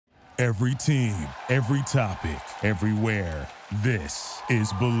Every team, every topic, everywhere. This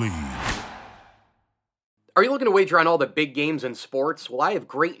is Believe. Are you looking to wager on all the big games in sports? Well, I have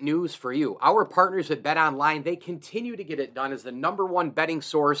great news for you. Our partners at BetOnline, they continue to get it done as the number one betting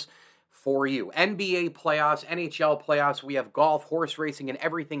source for you. NBA playoffs, NHL playoffs, we have golf, horse racing, and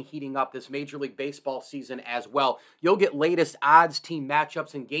everything heating up this Major League Baseball season as well. You'll get latest odds, team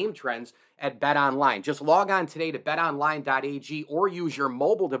matchups, and game trends at BetOnline. Just log on today to betonline.ag or use your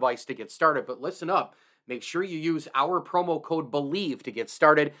mobile device to get started. But listen up. Make sure you use our promo code BELIEVE to get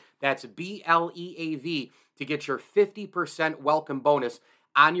started. That's BLEAV to get your 50% welcome bonus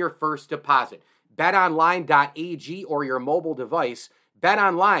on your first deposit. BetOnline.ag or your mobile device.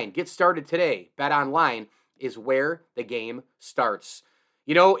 BetOnline. Get started today. BetOnline is where the game starts.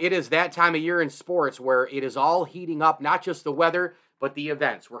 You know, it is that time of year in sports where it is all heating up, not just the weather, but the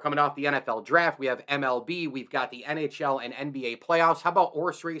events. We're coming off the NFL draft. We have MLB. We've got the NHL and NBA playoffs. How about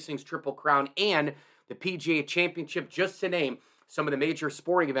horse racing's Triple Crown and the PGA Championship, just to name some of the major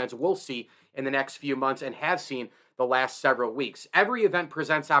sporting events we'll see in the next few months and have seen the last several weeks. Every event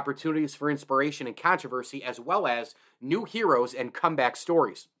presents opportunities for inspiration and controversy, as well as new heroes and comeback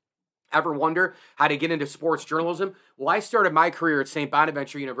stories. Ever wonder how to get into sports journalism? Well, I started my career at St.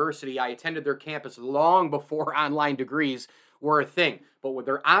 Bonaventure University. I attended their campus long before online degrees were a thing. But with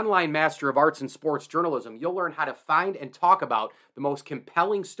their online Master of Arts in Sports Journalism, you'll learn how to find and talk about the most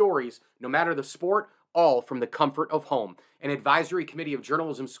compelling stories, no matter the sport, all from the comfort of home. An advisory committee of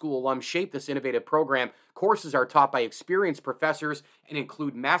journalism school alums shape this innovative program. Courses are taught by experienced professors and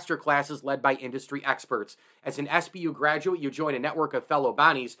include master classes led by industry experts. As an SBU graduate, you join a network of fellow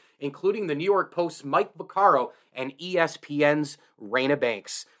Bonnies, including the New York Post's Mike Vaccaro and ESPN's Raina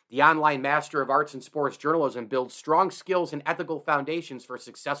Banks. The online Master of Arts in Sports Journalism builds strong skills and ethical foundations for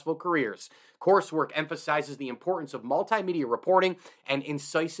successful careers. Coursework emphasizes the importance of multimedia reporting and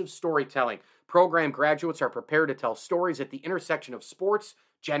incisive storytelling. Program graduates are prepared to tell stories at the intersection of sports,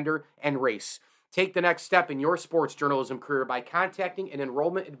 gender, and race. Take the next step in your sports journalism career by contacting an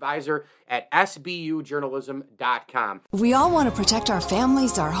enrollment advisor at sbujournalism.com. We all want to protect our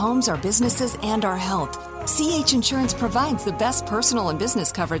families, our homes, our businesses, and our health. CH Insurance provides the best personal and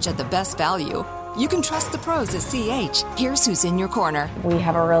business coverage at the best value. You can trust the pros at CH. Here's who's in your corner. We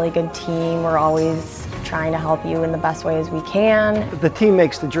have a really good team. We're always trying to help you in the best way as we can. The team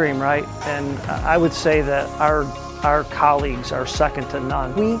makes the dream, right? And I would say that our colleagues are second to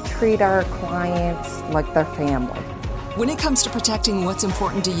none. We treat our clients like their family. When it comes to protecting what's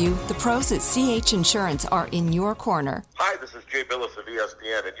important to you, the pros at CH Insurance are in your corner. Hi, this is Jay Billis of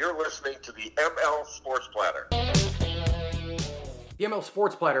ESPN, and you're listening to the ML Sports Platter. The ML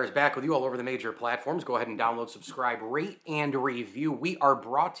Sports Platter is back with you all over the major platforms. Go ahead and download, subscribe, rate, and review. We are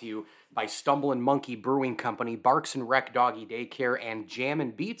brought to you by Stumble and Monkey Brewing Company, Barks and Rec Doggy Daycare, and Jam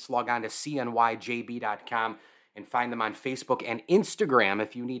and Beats. Log on to cnyjb.com and find them on Facebook and Instagram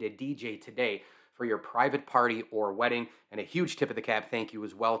if you need a DJ today for your private party or wedding. And a huge tip of the cap thank you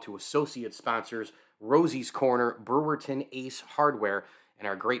as well to associate sponsors Rosie's Corner, Brewerton Ace Hardware, and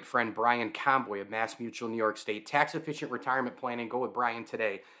our great friend Brian Comboy of Mass Mutual New York State. Tax-efficient retirement planning. Go with Brian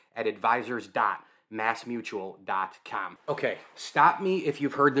today at advisors.massmutual.com. Okay, stop me if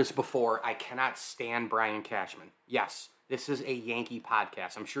you've heard this before. I cannot stand Brian Cashman. Yes, this is a Yankee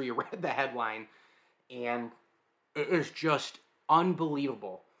podcast. I'm sure you read the headline, and it is just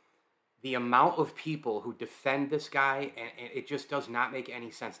unbelievable the amount of people who defend this guy, and it just does not make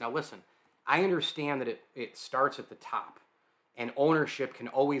any sense. Now listen, I understand that it starts at the top, and ownership can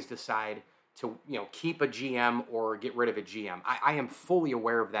always decide to keep a GM or get rid of a GM. I am fully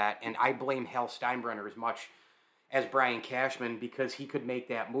aware of that, and I blame Hal Steinbrenner as much as Brian Cashman because he could make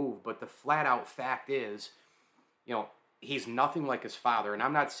that move. But the flat-out fact is, he's nothing like his father. And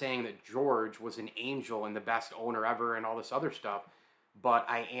I'm not saying that George was an angel and the best owner ever and all this other stuff, but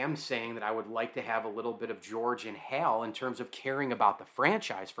I am saying that I would like to have a little bit of George and Hal in terms of caring about the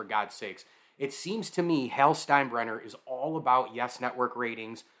franchise, for God's sakes. It seems to me Hal Steinbrenner is all about Yes Network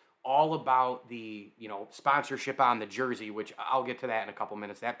ratings, all about the sponsorship on the jersey, which I'll get to that in a couple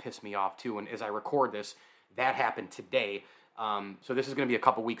minutes. That pissed me off too, and as I record this, that happened today. So this is going to be a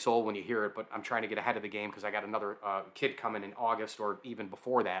couple weeks old when you hear it, but I'm trying to get ahead of the game because I got another kid coming in August or even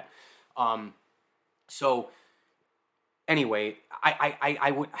before that. So anyway,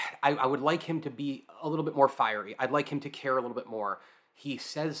 I would like him to be a little bit more fiery. I'd like him to care a little bit more. He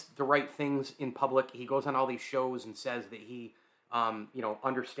says the right things in public. He goes on all these shows and says that he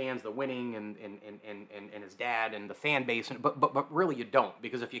understands the winning and his dad and the fan base. But really you don't,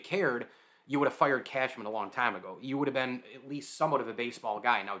 because if you cared, you would have fired Cashman a long time ago. You would have been at least somewhat of a baseball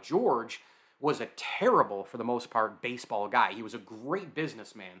guy. Now, George was a terrible, for the most part, baseball guy. He was a great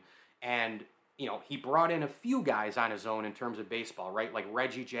businessman. And, he brought in a few guys on his own in terms of baseball, right? Like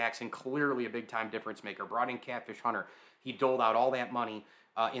Reggie Jackson, clearly a big-time difference maker. Brought in Catfish Hunter. He doled out all that money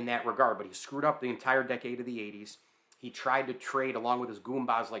in that regard, but he screwed up the entire decade of the 80s. He tried to trade, along with his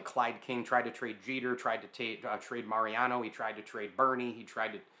Goombas like Clyde King, tried to trade Jeter, tried to trade Mariano. He tried to trade Bernie. He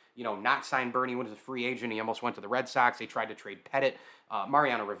tried to, not sign Bernie when he was a free agent. He almost went to the Red Sox. They tried to trade Pettit.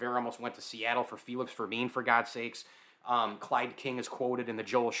 Mariano Rivera almost went to Seattle for Felix Fermin, for God's sakes. Clyde King is quoted in the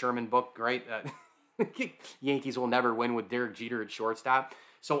Joel Sherman book, right? Yankees will never win with Derek Jeter at shortstop.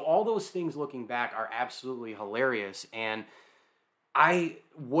 So all those things looking back are absolutely hilarious. And I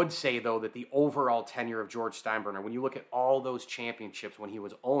would say, though, that the overall tenure of George Steinbrenner, when you look at all those championships when he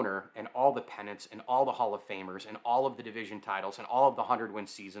was owner and all the pennants and all the Hall of Famers and all of the division titles and all of the 100-win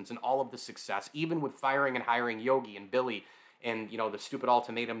seasons and all of the success, even with firing and hiring Yogi and Billy and, the stupid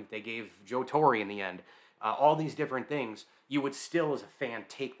ultimatum that they gave Joe Torre in the end, all these different things, you would still, as a fan,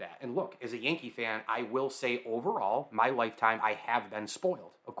 take that. And look, as a Yankee fan, I will say overall, my lifetime, I have been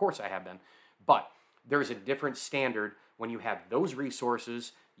spoiled. Of course I have been. But there's a different standard when you have those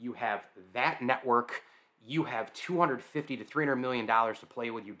resources, you have that network, you have $250 to $300 million to play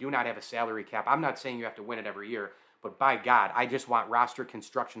with, you do not have a salary cap. I'm not saying you have to win it every year, but by God, I just want roster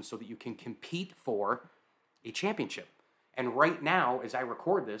construction so that you can compete for a championship. And right now, as I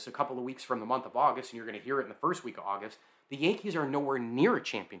record this, a couple of weeks from the month of August, and you're going to hear it in the first week of August, the Yankees are nowhere near a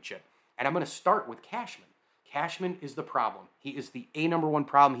championship. And I'm going to start with Cashman. Cashman is the problem. He is the number one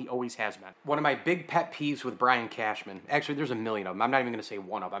problem. He always has been. One of my big pet peeves with Brian Cashman, actually there's a million of them. I'm not even going to say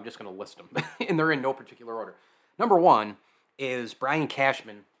one of them. I'm just going to list them. And they're in no particular order. Number one is Brian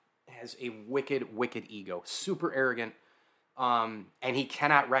Cashman has a wicked, wicked ego. Super arrogant. And he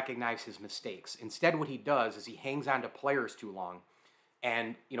cannot recognize his mistakes. Instead, what he does is he hangs on to players too long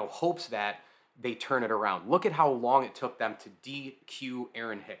and, hopes that they turn it around. Look at how long it took them to DQ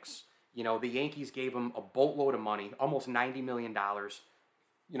Aaron Hicks. The Yankees gave him a boatload of money, almost $90 million,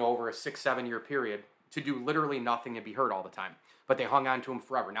 over a 6-7 year period to do literally nothing and be hurt all the time. But they hung on to him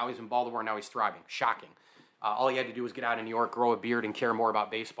forever. Now he's in Baltimore. Now he's thriving. Shocking. All he had to do was get out of New York, grow a beard, and care more about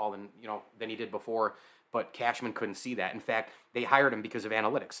baseball than he did before. But Cashman couldn't see that. In fact, they hired him because of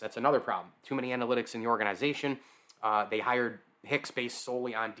analytics. That's another problem. Too many analytics in the organization. They hired Hicks based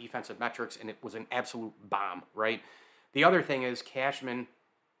solely on defensive metrics, and it was an absolute bomb, right? The other thing is Cashman,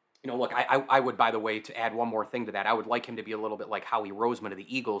 look, I would, by the way, to add one more thing to that, I would like him to be a little bit like Howie Roseman of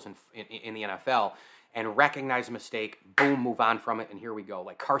the Eagles in the NFL and recognize a mistake, boom, move on from it, and here we go.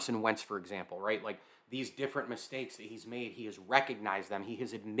 Like Carson Wentz, for example, right? Like these different mistakes that he's made, he has recognized them. He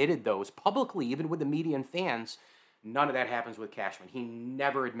has admitted those publicly, even with the media and fans. None of that happens with Cashman. He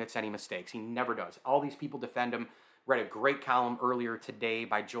never admits any mistakes. He never does. All these people defend him. Read a great column earlier today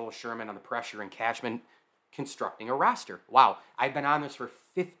by Joel Sherman on the pressure and Cashman constructing a roster. Wow, I've been on this for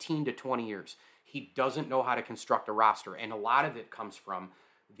 15 to 20 years. He doesn't know how to construct a roster, and a lot of it comes from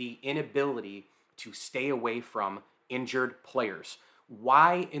the inability to stay away from injured players.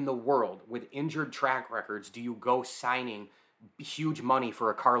 Why in the world, with injured track records, do you go signing huge money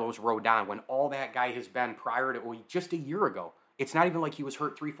for a Carlos Rodon when all that guy has been prior to just a year ago? It's not even like he was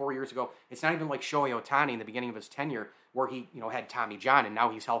hurt 3-4 years ago. It's not even like Shohei Ohtani in the beginning of his tenure where he had Tommy John and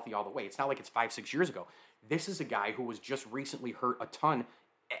now he's healthy all the way. It's not like it's 5-6 years ago. This is a guy who was just recently hurt a ton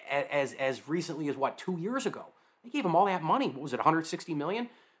as recently as, 2 years ago. They gave him all that money. What was it, $160 million?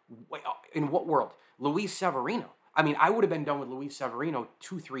 In what world? Luis Severino. I mean, I would have been done with Luis Severino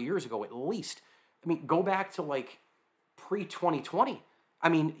 2-3 years ago at least. I mean, go back to pre-2020. I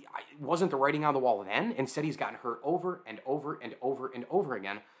mean, wasn't the writing on the wall then? Instead, he's gotten hurt over and over and over and over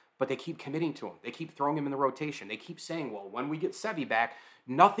again, but they keep committing to him. They keep throwing him in the rotation. They keep saying, well, when we get Sevy back,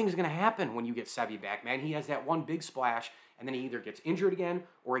 nothing's going to happen when you get Sevy back, man. He has that one big splash, and then he either gets injured again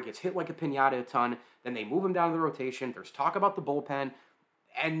or he gets hit like a piñata a ton. Then they move him down to the rotation. There's talk about the bullpen,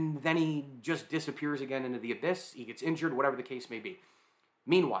 and then he just disappears again into the abyss. He gets injured, whatever the case may be.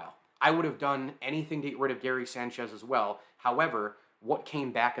 Meanwhile, I would have done anything to get rid of Gary Sanchez as well. However, what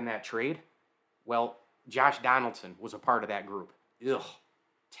came back in that trade? Well, Josh Donaldson was a part of that group. Ugh,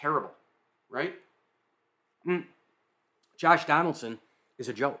 terrible, right? Josh Donaldson is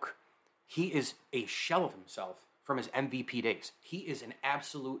a joke. He is a shell of himself from his MVP days. He is an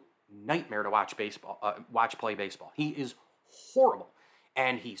absolute nightmare to watch play baseball. He is horrible.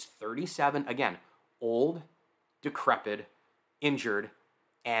 And he's 37, again, old, decrepit, injured,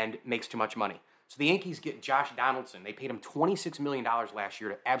 and makes too much money. So the Yankees get Josh Donaldson. They paid him $26 million last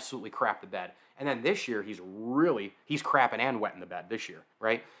year to absolutely crap the bed. And then this year, he's crapping and wetting the bed this year,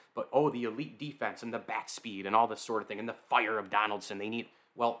 right? But, the elite defense and the bat speed and all this sort of thing and the fire of Donaldson,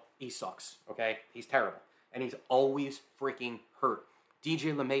 he sucks, okay? He's terrible. And he's always freaking hurt.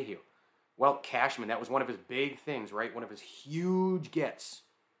 DJ LeMahieu, Well, Cashman, that was one of his big things, right? One of his huge gets.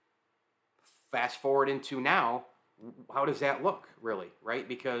 Fast forward into now, how does that look, really, right?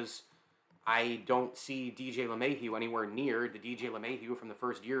 Because I don't see DJ LeMahieu anywhere near the DJ LeMahieu from the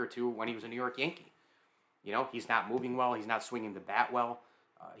first year or two when he was a New York Yankee. You know, he's not moving well. He's not swinging the bat well.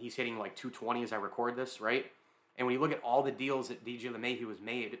 He's hitting like 220 as I record this, right? And when you look at all the deals that DJ LeMahieu has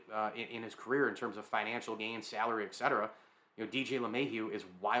made in his career in terms of financial gain, salary, etc., you know, DJ LeMahieu is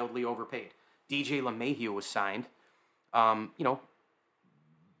wildly overpaid. DJ LeMahieu was signed, you know,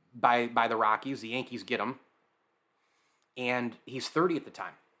 by the Rockies. The Yankees get him, and he's 30 at the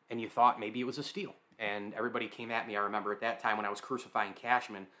time. And you thought maybe it was a steal. And everybody came at me, I remember, at that time when I was crucifying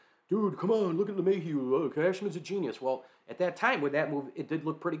Cashman. Dude, come on, look at LeMahieu. Oh, Cashman's a genius. Well, at that time, with that move, it did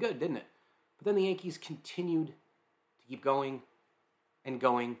look pretty good, didn't it? But then the Yankees continued to keep going and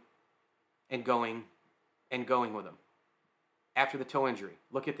going and going and going with him. After the toe injury,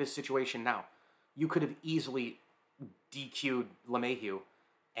 look at this situation now. You could have easily DQ'd LeMahieu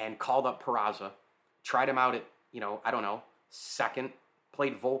and called up Peraza, tried him out at, you know, I don't know, second,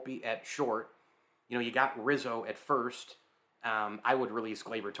 played Volpe at short. You know, you got Rizzo at first. I would release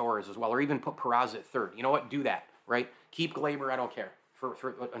Gleyber Torres as well, or even put Peraza at third. You know what? Do that, right? Keep Gleyber, I don't care,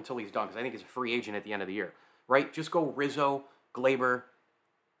 for until he's done, because I think he's a free agent at the end of the year, right? Just go Rizzo, Gleyber,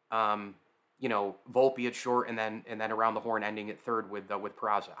 you know, Volpe at short, and then around the horn ending at third with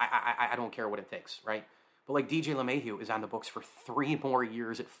Peraza. I don't care what it takes, right? But like DJ LeMahieu is on the books for 3 more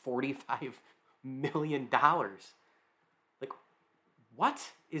years at $45 million. Like, what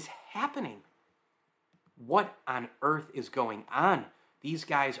is happening? What on earth is going on? These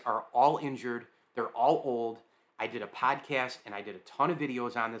guys are all injured. They're all old. I did a podcast and I did a ton of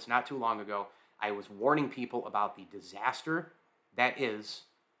videos on this not too long ago. I was warning people about the disaster that is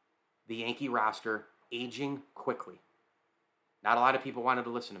the Yankee roster aging quickly. Not a lot of people wanted to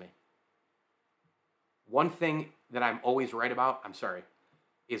listen to me. One thing that I'm always right about,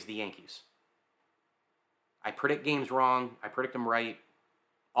 is the Yankees. I predict games wrong. I predict them right.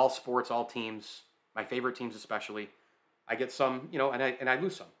 All sports, all teams. My favorite teams especially. I get some, you know, and I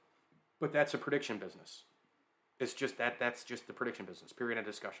lose some. But that's a prediction business. It's just that's just the prediction business. Period of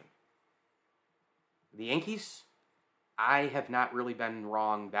discussion. The Yankees, I have not really been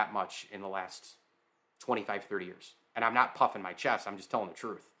wrong that much in the last 25, 30 years. And I'm not puffing my chest. I'm just telling the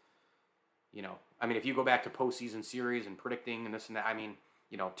truth. You know, I mean, if you go back to postseason series and predicting and this and that, I mean,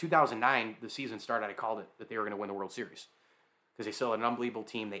 you know, 2009, the season started, I called it that they were going to win the World Series. Because they still had an unbelievable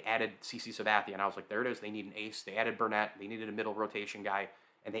team. They added CC Sabathia, and I was like, there it is. They need an ace. They added Burnett. They needed a middle rotation guy,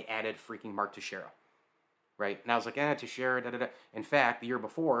 and they added freaking Mark Teixeira, right? And I was like, Teixeira, da-da-da. In fact, the year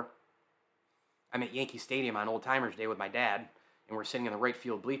before, I'm at Yankee Stadium on Old Timers Day with my dad, and we're sitting in the right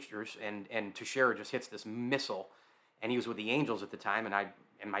field bleachers, and Teixeira just hits this missile, and he was with the Angels at the time,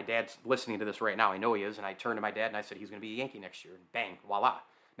 and my dad's listening to this right now. I know he is, and I turned to my dad, and I said, he's going to be a Yankee next year, and bang, voila.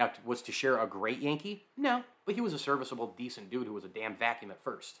 Now, was Teixeira a great Yankee? No, but he was a serviceable, decent dude who was a damn vacuum at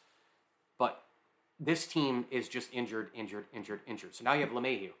first. But this team is just injured. So now you have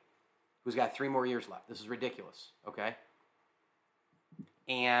LeMahieu, who's got 3 more years left. This is ridiculous, okay?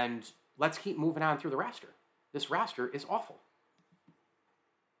 And let's keep moving on through the roster. This roster is awful.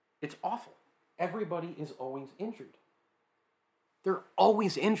 It's awful. Everybody is always injured. They're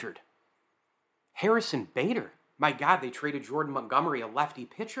always injured. Harrison Bader. My God, they traded Jordan Montgomery, a lefty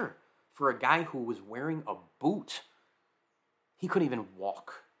pitcher, for a guy who was wearing a boot. He couldn't even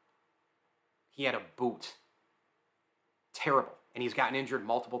walk. He had a boot. Terrible. And he's gotten injured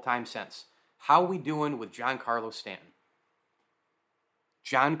multiple times since. How are we doing with Giancarlo Stanton?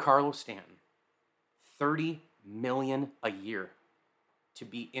 Giancarlo Stanton, $30 million a year to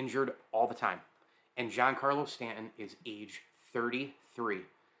be injured all the time. And Giancarlo Stanton is age 33.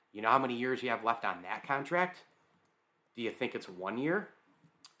 You know how many years you have left on that contract? Do you think it's 1 year?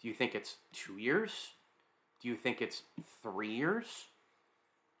 Do you think it's 2 years? Do you think it's 3 years?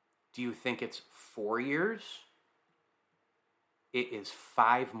 Do you think it's 4 years? It is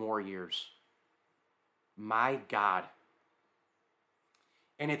 5 more years. My God.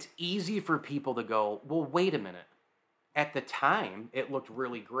 And it's easy for people to go, well, wait a minute. At the time, it looked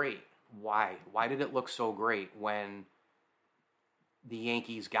really great. Why? Why did it look so great when the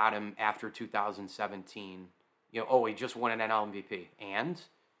Yankees got him after 2017? You know, oh, he just won an NL MVP. And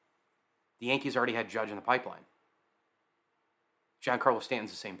the Yankees already had Judge in the pipeline. Giancarlo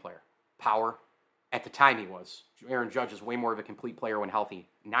Stanton's the same player. Power. At the time he was. Aaron Judge is way more of a complete player when healthy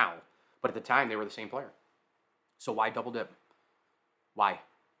now. But at the time, they were the same player. So why double dip? Why?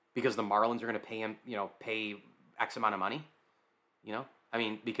 Because the Marlins are going to pay him, you know, pay X amount of money? You know? I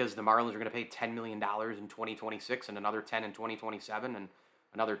mean, because the Marlins are going to pay $10 million in 2026 and another 10 in 2027 and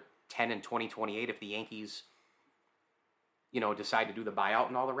another 10 in 2028 if the Yankees, decide to do the buyout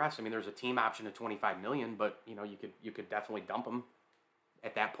and all the rest. I mean, there's a team option of $25 million, but, you could definitely dump him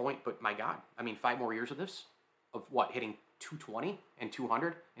at that point. But my God, I mean, 5 more years of this, of what, hitting 220 and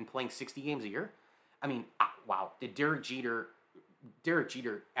 200 and playing 60 games a year? I mean, wow. Did Derek Jeter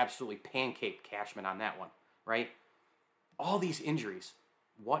absolutely pancaked Cashman on that one, right? All these injuries.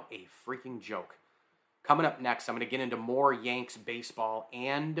 What a freaking joke. Coming up next, I'm going to get into more Yanks baseball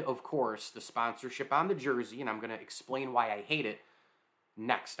and, of course, the sponsorship on the jersey, and I'm going to explain why I hate it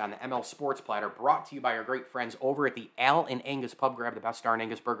next on the ML Sports Platter, brought to you by our great friends over at the Al and Angus Pub. Grab the best darn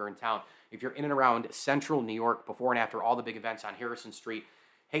Angus burger in town. If you're in and around central New York before and after all the big events on Harrison Street,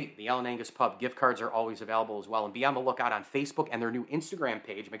 hey, the Al and Angus Pub, gift cards are always available as well. And be on the lookout on Facebook and their new Instagram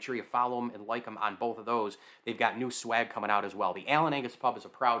page. Make sure you follow them and like them on both of those. They've got new swag coming out as well. The Al and Angus Pub is a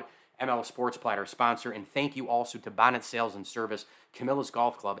proud ML Sports Platter sponsor. And thank you also to Bonnet Sales and Service, Camilla's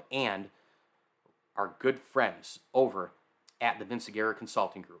Golf Club, and our good friends over at the Vince Aguirre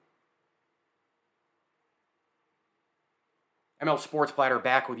Consulting Group. ML Sports Platter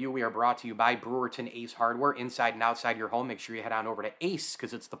back with you. We are brought to you by Brewerton Ace Hardware. Inside and outside your home, make sure you head on over to Ace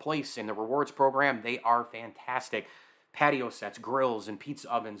because it's the place. In the rewards program, they are fantastic. Patio sets, grills, and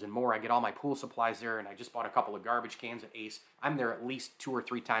pizza ovens, and more. I get all my pool supplies there, and I just bought a couple of garbage cans at Ace. I'm there at least 2 or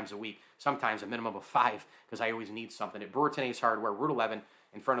 3 times a week, sometimes a minimum of 5 because I always need something. At Brewerton Ace Hardware, Route 11,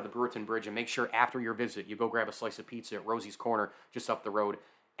 in front of the Brewerton Bridge, and make sure after your visit you go grab a slice of pizza at Rosie's Corner just up the road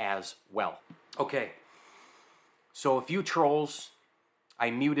as well. Okay. So a few trolls,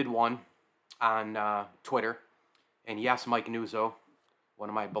 I muted one on Twitter, and yes, Mike Nuzzo, one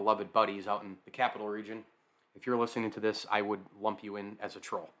of my beloved buddies out in the capital region, if you're listening to this, I would lump you in as a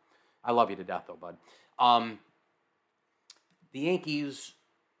troll. I love you to death, though, bud. The Yankees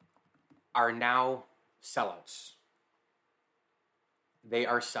are now sellouts. They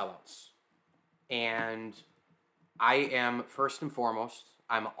are sellouts. And I am, first and foremost,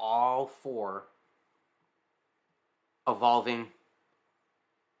 I'm all for evolving.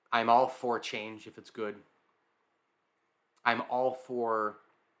 I'm all for change if it's good. I'm all for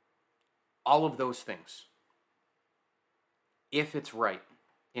all of those things if it's right.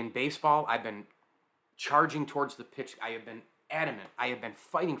 In baseball, I've been charging towards the pitch. I have been adamant. I have been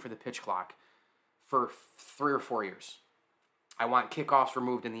fighting for the pitch clock for 3 or 4 years. I want kickoffs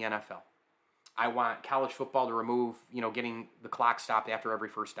removed in the NFL. I want college football to remove, getting the clock stopped after every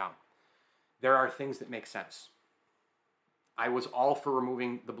first down. There are things that make sense. I was all for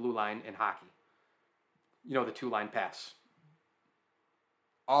removing the blue line in hockey. The 2-line pass.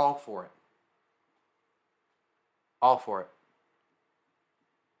 All for it. All for it.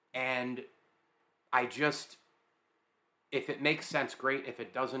 And I just, if it makes sense, great. If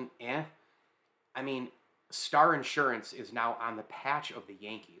it doesn't, I mean, Star Insurance is now on the patch of the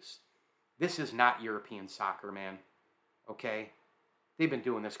Yankees. This is not European soccer, man. Okay? They've been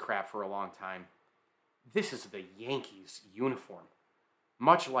doing this crap for a long time. This is the Yankees uniform.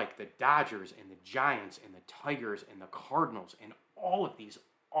 Much like the Dodgers and the Giants and the Tigers and the Cardinals and all of these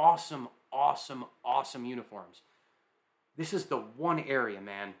awesome, awesome, awesome uniforms. This is the one area,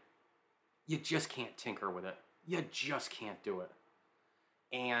 man, you just can't tinker with it. You just can't do it.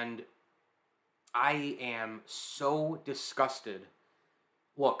 And I am so disgusted.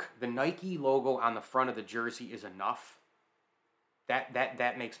 Look, the Nike logo on the front of the jersey is enough.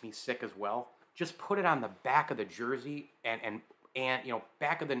 That makes me sick as well. Just put it on the back of the jersey and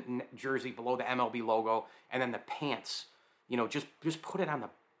back of the jersey below the MLB logo, and then the pants. Just put it on the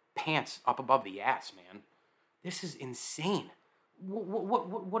pants up above the ass, man. This is insane.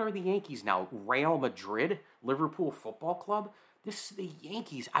 What are the Yankees now? Real Madrid? Liverpool Football Club? This is the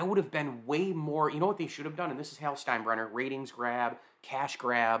Yankees. I would have been way more. You know what they should have done? And this is Hal Steinbrenner. Ratings grab, cash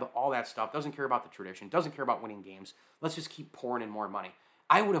grab, all that stuff. Doesn't care about the tradition. Doesn't care about winning games. Let's just keep pouring in more money.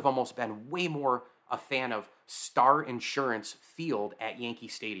 I would have almost been way more a fan of Star Insurance Field at Yankee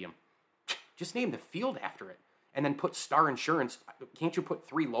Stadium. Just name the field after it. And then put Star Insurance. Can't you put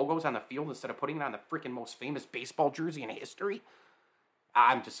 3 logos on the field instead of putting it on the freaking most famous baseball jersey in history?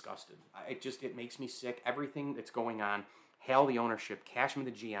 I'm disgusted. It makes me sick. Everything that's going on. Hal, the ownership. Cashman,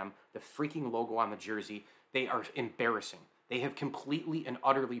 the GM. The freaking logo on the jersey. They are embarrassing. They have completely and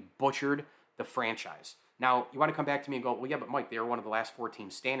utterly butchered the franchise. Now, you want to come back to me and go, well, yeah, but Mike, they were one of the last 4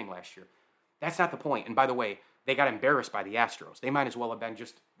 teams standing last year. That's not the point. And by the way, they got embarrassed by the Astros. They might as well have been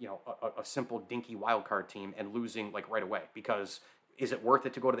just, a simple dinky wild card team and losing right away. Because is it worth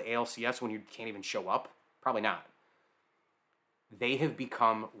it to go to the ALCS when you can't even show up? Probably not. They have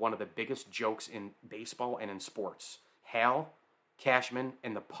become one of the biggest jokes in baseball and in sports. Hal, Cashman,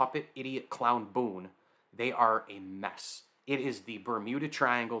 and the puppet idiot clown Boone, they are a mess. It is the Bermuda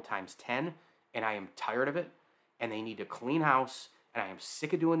Triangle times 10, and I am tired of it, and they need to clean house, and I am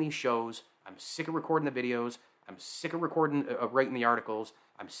sick of doing these shows. I'm sick of recording the videos. I'm sick of recording, writing the articles.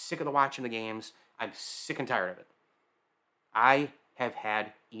 I'm sick of watching the games. I'm sick and tired of it. I have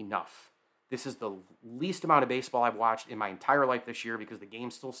had enough. This is the least amount of baseball I've watched in my entire life this year because the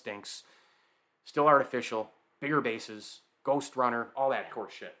game still stinks, still artificial, bigger bases, ghost runner, all that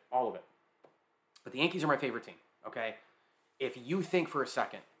horse shit, all of it. But the Yankees are my favorite team, okay? If you think for a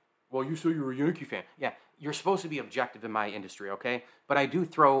second, well, you say you're a Yankee fan. Yeah, you're supposed to be objective in my industry, okay? But I do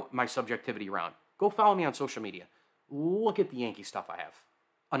throw my subjectivity around. Go follow me on social media. Look at the Yankee stuff I have.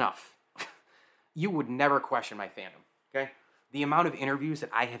 Enough. You would never question my fandom, okay? The amount of interviews that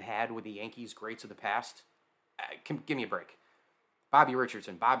I have had with the Yankees greats of the past, give me a break. Bobby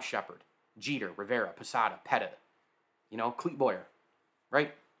Richardson, Bob Shepard, Jeter, Rivera, Posada, Petta, Clete Boyer,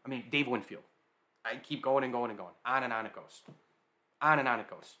 right? I mean, Dave Winfield. I keep going and going and going. On and on it goes. On and on it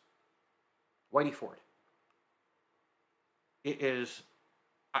goes. Whitey Ford. It is,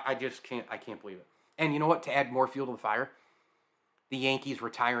 I can't believe it. And you know what? To add more fuel to the fire, the Yankees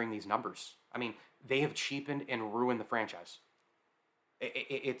retiring these numbers. I mean, they have cheapened and ruined the franchise.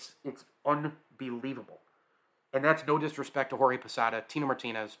 It's unbelievable. And that's no disrespect to Jorge Posada, Tino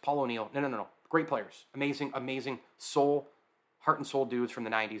Martinez, Paul O'Neill. No. Great players. Amazing soul, heart and soul dudes from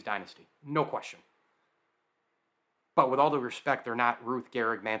the 90s dynasty. No question. But with all due respect, they're not Ruth,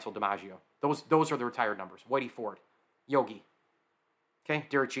 Gehrig, Mansell, DiMaggio. Those are the retired numbers. Whitey Ford, Yogi, okay,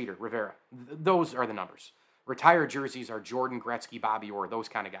 Derek Jeter, Rivera. Those are the numbers. Retired jerseys are Jordan, Gretzky, Bobby Orr, those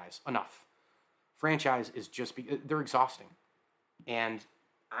kind of guys. Enough. Franchise is just, they're exhausting. And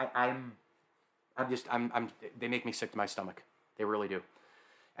they make me sick to my stomach. They really do.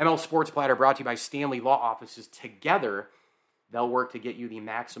 ML Sports Platter brought to you by Stanley Law Offices. Together, they'll work to get you the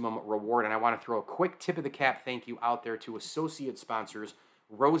maximum reward. And I want to throw a quick tip of the cap thank you out there to associate sponsors,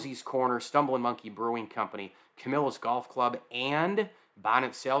 Rosie's Corner, Stumbling Monkey Brewing Company, Camilla's Golf Club, and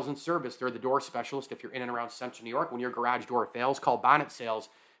Bonnet Sales and Service. They're the door specialist. If you're in and around Central New York, when your garage door fails, call Bonnet Sales.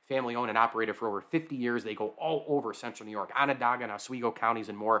 Family owned and operated for over 50 years. They go all over Central New York, Onondaga and Oswego counties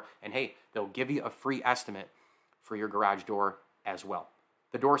and more. And hey, they'll give you a free estimate for your garage door as well.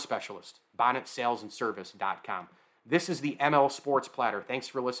 The door specialist, bonnetsalesandservice.com. This is the ML Sports Platter. Thanks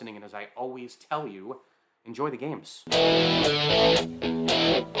for listening. And as I always tell you, enjoy the games.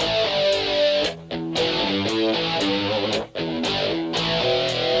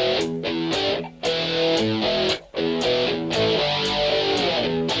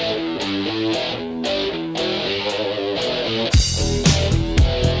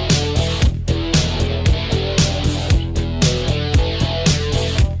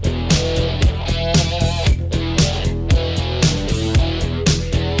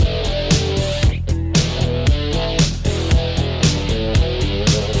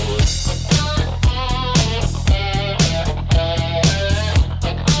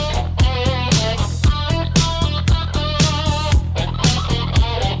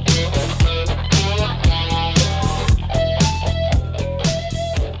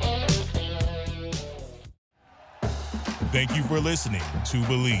 Thank you for listening to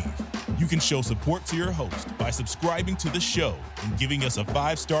Believe. You can show support to your host by subscribing to the show and giving us a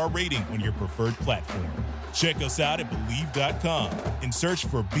 5-star rating on your preferred platform. Check us out at Believe.com and search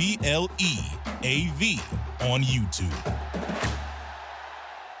for BLEAV on YouTube.